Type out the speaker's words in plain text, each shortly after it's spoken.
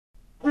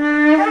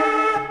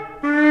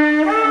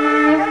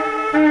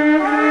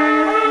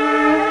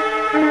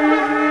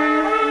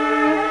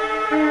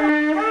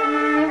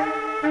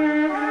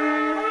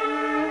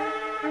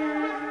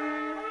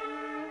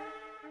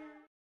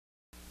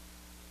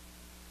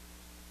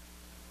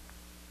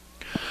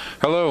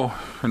Hello,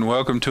 and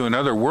welcome to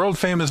another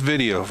world-famous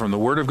video from the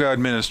Word of God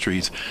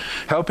Ministries,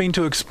 helping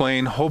to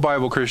explain whole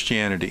Bible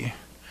Christianity.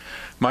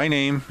 My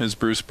name is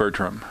Bruce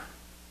Bertram.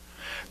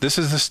 This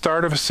is the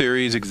start of a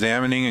series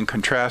examining and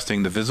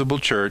contrasting the visible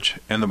church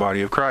and the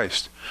body of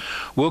Christ.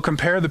 We'll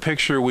compare the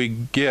picture we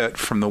get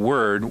from the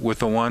Word with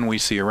the one we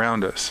see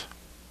around us.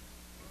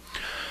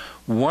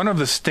 One of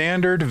the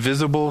standard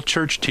visible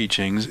church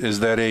teachings is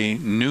that a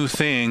new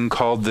thing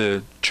called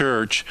the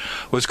church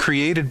was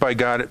created by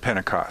God at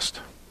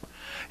Pentecost.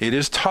 It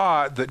is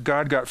taught that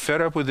God got fed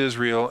up with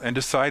Israel and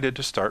decided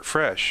to start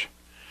fresh.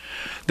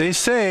 They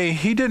say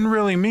he didn't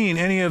really mean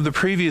any of the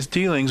previous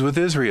dealings with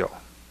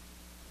Israel.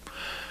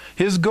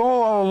 His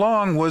goal all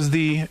along was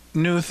the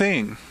new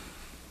thing.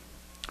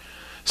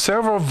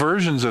 Several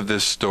versions of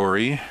this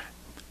story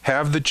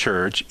have the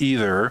church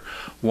either,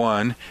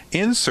 1,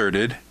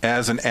 inserted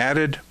as an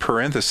added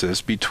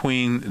parenthesis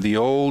between the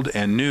old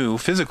and new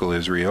physical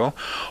Israel,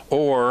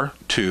 or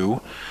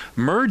 2,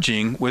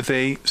 merging with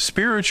a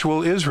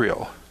spiritual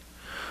Israel.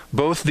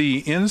 Both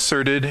the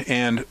inserted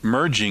and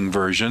merging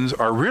versions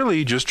are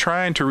really just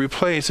trying to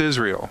replace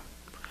Israel.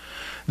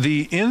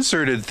 The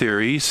inserted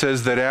theory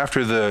says that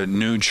after the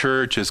new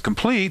church is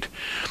complete,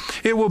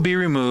 it will be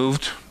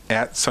removed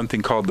at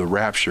something called the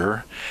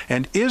rapture,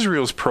 and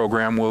Israel's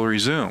program will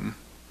resume.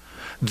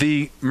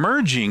 The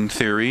merging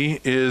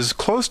theory is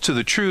close to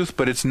the truth,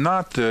 but it's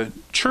not the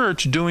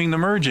church doing the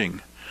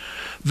merging.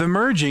 The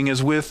merging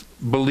is with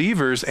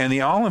believers and the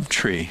olive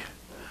tree.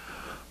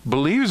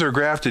 Believers are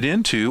grafted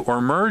into or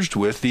merged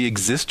with the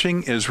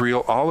existing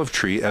Israel olive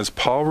tree, as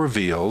Paul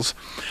reveals.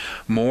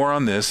 More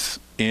on this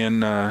in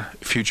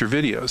future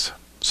videos.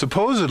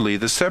 Supposedly,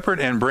 the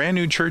separate and brand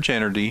new church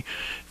entity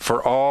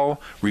for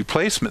all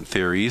replacement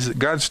theories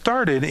God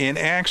started in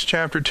Acts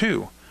chapter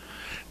 2.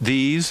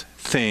 These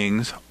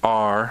things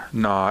are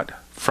not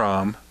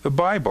from the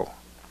Bible.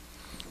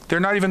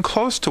 They're not even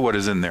close to what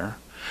is in there.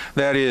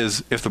 That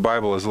is, if the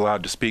Bible is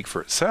allowed to speak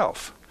for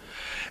itself.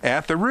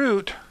 At the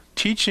root,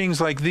 teachings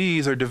like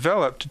these are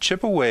developed to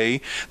chip away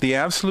the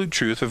absolute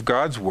truth of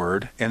God's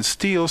Word and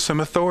steal some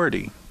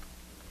authority.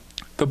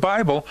 The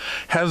Bible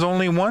has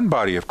only one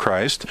body of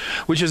Christ,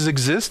 which has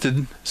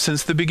existed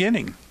since the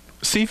beginning.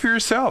 See for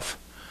yourself.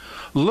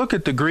 Look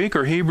at the Greek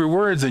or Hebrew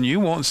words and you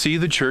won't see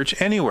the church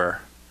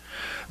anywhere.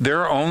 There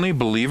are only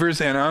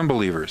believers and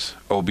unbelievers,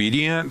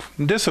 obedient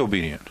and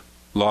disobedient,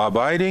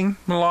 law-abiding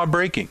and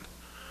law-breaking.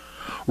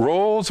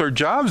 Roles or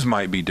jobs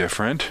might be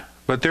different,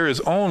 but there is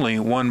only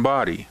one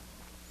body.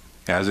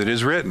 As it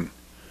is written,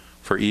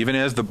 for even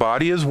as the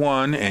body is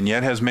one and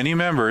yet has many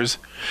members,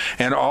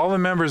 and all the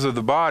members of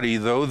the body,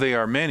 though they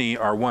are many,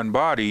 are one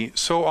body,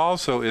 so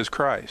also is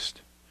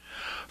Christ.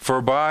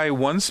 For by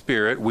one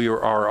Spirit we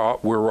were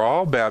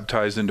all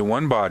baptized into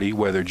one body,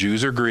 whether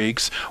Jews or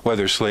Greeks,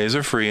 whether slaves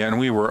or free, and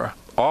we were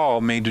all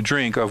made to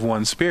drink of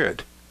one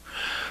Spirit.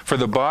 For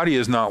the body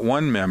is not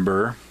one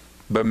member,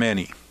 but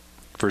many.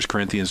 1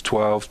 Corinthians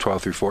 12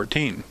 through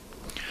 14.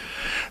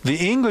 The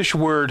English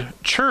word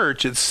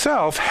church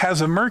itself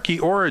has a murky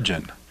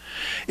origin.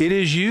 It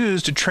is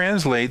used to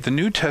translate the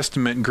New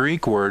Testament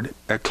Greek word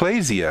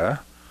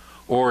ecclesia,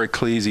 or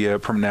ecclesia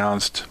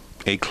pronounced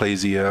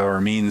ecclesia,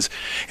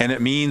 and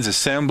it means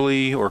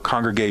assembly or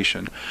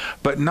congregation,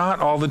 but not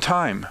all the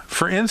time.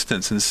 For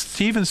instance, in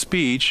Stephen's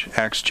speech,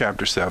 Acts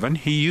chapter 7,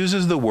 he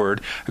uses the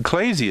word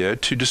ecclesia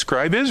to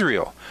describe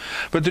Israel,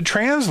 but the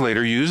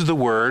translator used the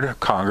word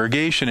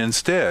congregation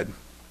instead.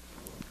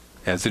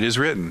 As it is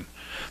written,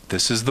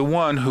 this is the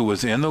one who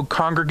was in the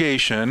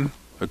congregation,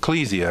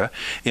 ecclesia,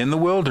 in the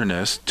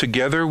wilderness,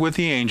 together with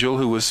the angel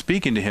who was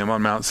speaking to him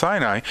on Mount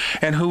Sinai,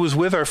 and who was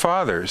with our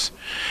fathers.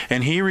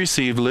 And he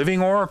received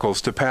living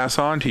oracles to pass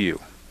on to you.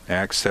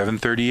 Acts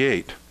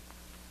 7:38.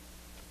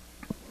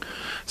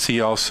 See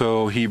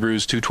also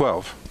Hebrews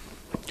 2:12.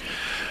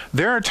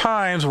 There are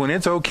times when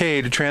it's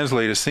okay to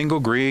translate a single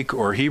Greek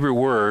or Hebrew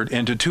word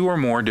into two or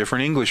more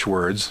different English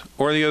words,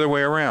 or the other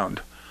way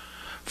around.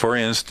 For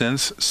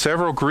instance,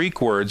 several Greek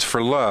words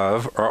for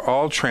love are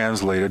all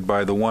translated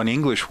by the one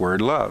English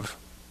word love.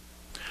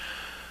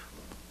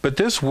 But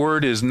this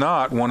word is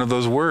not one of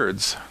those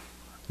words.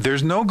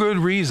 There's no good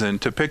reason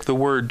to pick the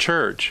word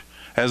church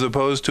as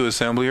opposed to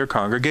assembly or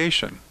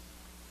congregation.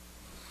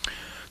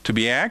 To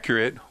be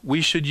accurate,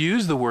 we should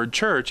use the word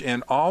church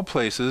in all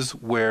places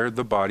where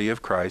the body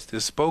of Christ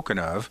is spoken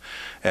of,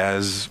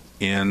 as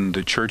in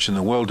the church in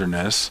the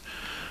wilderness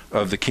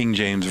of the King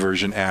James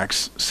Version,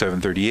 Acts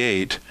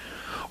 7:38,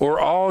 or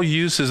all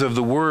uses of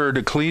the word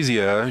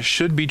ecclesia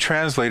should be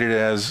translated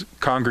as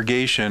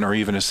congregation or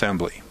even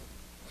assembly.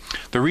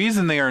 The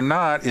reason they are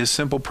not is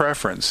simple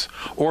preference,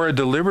 or a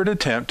deliberate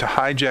attempt to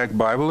hijack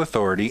Bible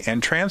authority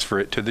and transfer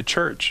it to the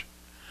church.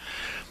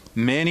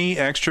 Many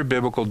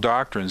extra-biblical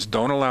doctrines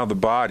don't allow the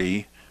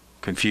body,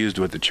 confused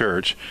with the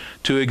church,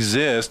 to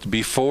exist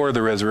before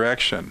the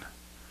resurrection.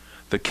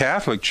 The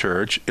Catholic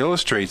Church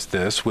illustrates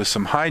this with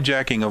some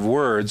hijacking of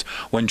words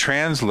when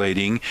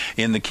translating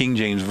in the King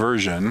James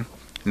Version,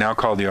 now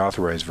called the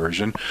Authorized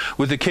Version.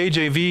 With the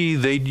KJV,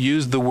 they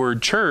used the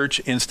word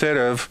church instead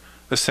of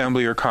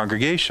assembly or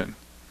congregation.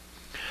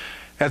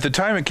 At the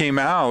time it came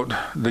out,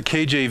 the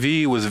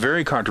KJV was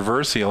very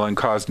controversial and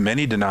caused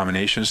many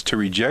denominations to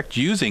reject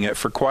using it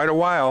for quite a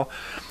while,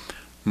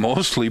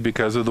 mostly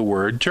because of the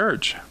word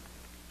church.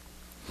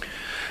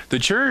 The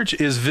church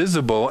is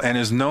visible and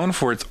is known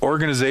for its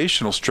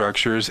organizational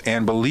structures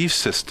and belief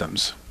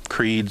systems,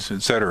 creeds,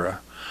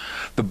 etc.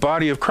 The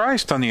body of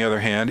Christ, on the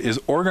other hand, is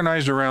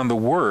organized around the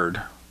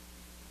Word,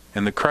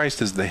 and the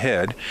Christ is the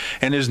head,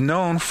 and is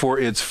known for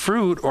its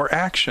fruit or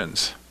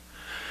actions.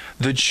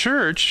 The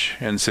church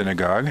and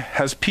synagogue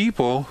has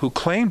people who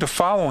claim to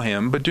follow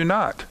him but do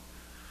not.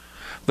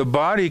 The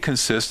body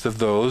consists of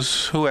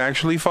those who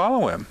actually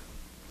follow him.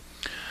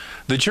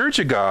 The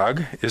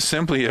churchagogue is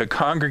simply a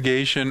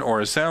congregation or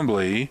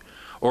assembly,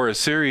 or a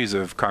series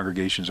of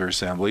congregations or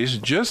assemblies,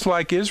 just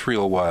like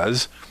Israel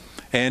was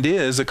and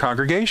is a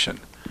congregation.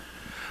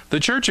 The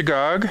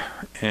churchagogue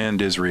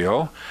and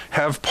Israel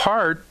have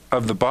part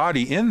of the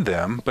body in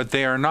them, but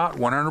they are not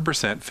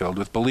 100% filled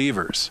with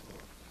believers.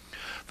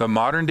 The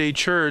modern-day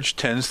church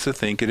tends to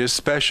think it is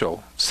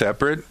special,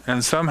 separate,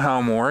 and somehow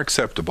more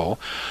acceptable,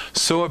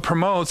 so it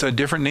promotes a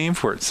different name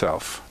for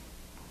itself.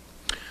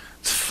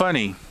 It's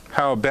funny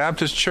how a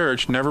Baptist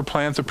church never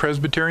plants a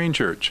Presbyterian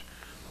church,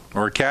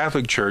 or a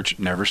Catholic church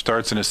never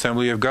starts an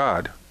Assembly of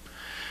God.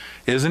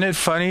 Isn't it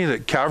funny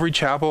that Calvary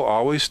Chapel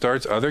always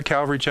starts other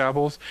Calvary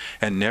Chapels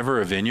and never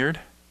a vineyard?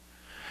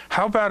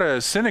 How about a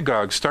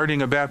synagogue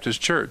starting a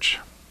Baptist church?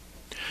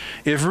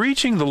 If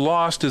reaching the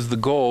lost is the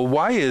goal,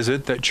 why is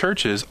it that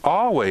churches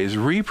always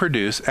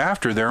reproduce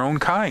after their own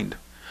kind?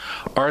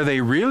 Are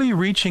they really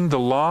reaching the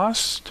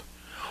lost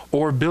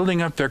or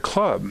building up their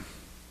club?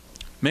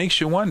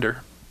 Makes you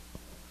wonder.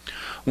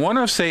 One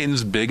of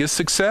Satan's biggest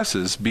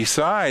successes,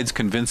 besides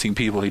convincing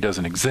people he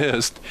doesn't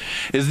exist,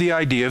 is the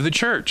idea of the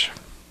church.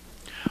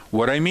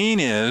 What I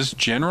mean is,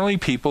 generally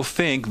people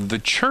think the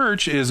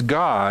church is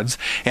God's,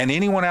 and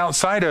anyone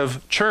outside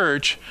of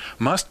church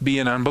must be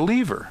an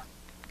unbeliever.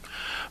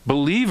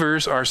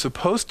 Believers are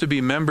supposed to be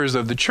members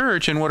of the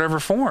church in whatever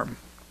form.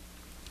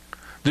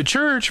 The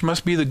church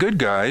must be the good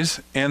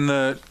guys, and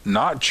the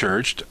not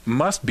churched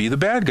must be the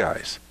bad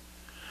guys.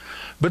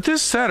 But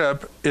this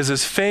setup is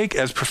as fake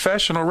as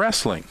professional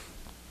wrestling.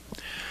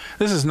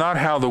 This is not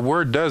how the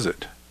Word does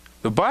it.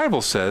 The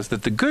Bible says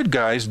that the good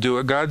guys do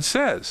what God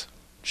says,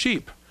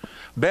 sheep.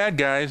 Bad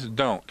guys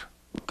don't,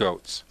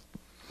 goats.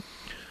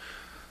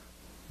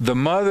 The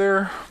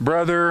mother,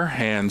 brother,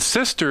 and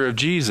sister of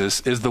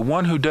Jesus is the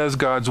one who does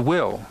God's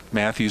will,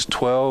 Matthew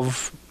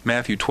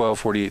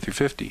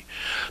 12:48-50.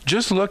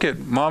 Just look at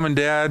mom and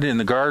dad in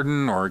the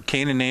garden, or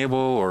Cain and Abel,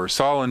 or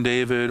Saul and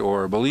David,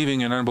 or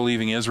believing and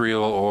unbelieving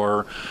Israel,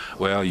 or,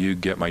 well, you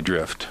get my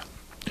drift.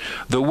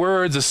 The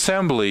words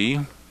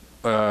assembly,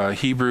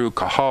 Hebrew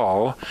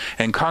kahal,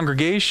 and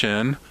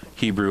congregation,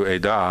 Hebrew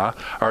edah,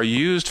 are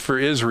used for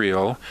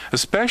Israel,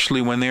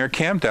 especially when they are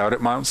camped out at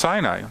Mount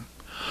Sinai.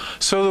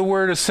 So the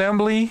word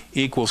assembly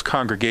equals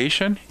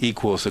congregation,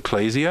 equals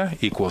ecclesia,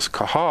 equals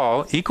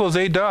kahal, equals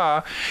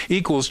edah,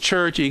 equals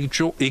church,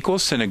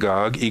 equals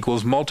synagogue,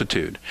 equals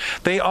multitude.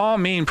 They all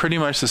mean pretty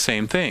much the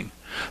same thing.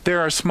 There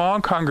are small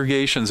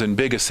congregations and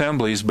big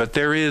assemblies, but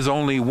there is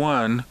only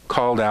one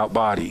called out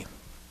body.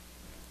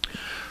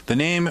 The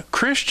name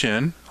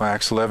Christian,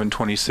 Acts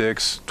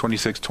 11:26,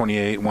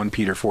 26:28, 1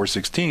 Peter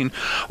 4:16,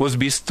 was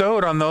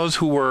bestowed on those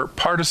who were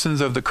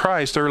partisans of the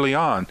Christ early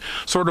on,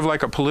 sort of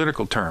like a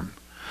political term.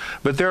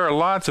 But there are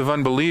lots of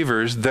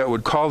unbelievers that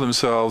would call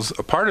themselves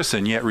a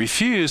partisan, yet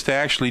refuse to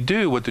actually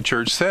do what the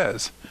church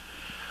says,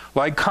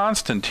 like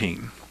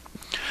Constantine.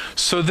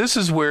 So this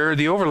is where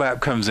the overlap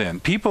comes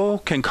in. People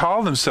can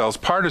call themselves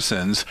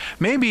partisans,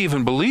 maybe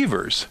even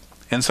believers,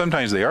 and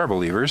sometimes they are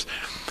believers,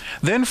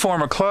 then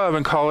form a club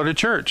and call it a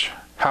church.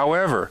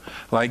 However,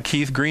 like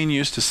Keith Green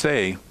used to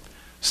say,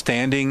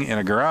 standing in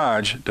a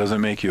garage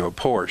doesn't make you a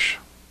Porsche.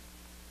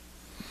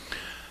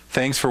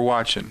 Thanks for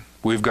watching.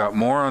 We've got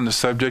more on the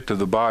subject of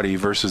the body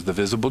versus the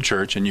visible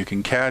church, and you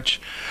can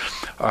catch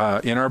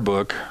in our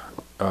book,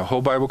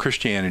 Whole Bible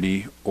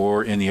Christianity,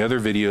 or in the other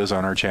videos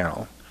on our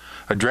channel.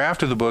 A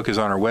draft of the book is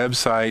on our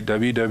website,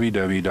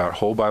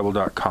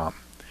 www.wholebible.com.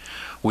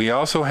 We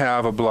also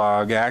have a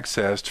blog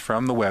accessed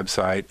from the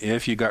website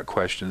if you got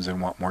questions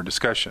and want more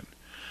discussion.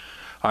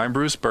 I'm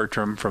Bruce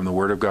Bertram from the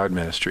Word of God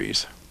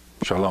Ministries.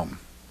 Shalom.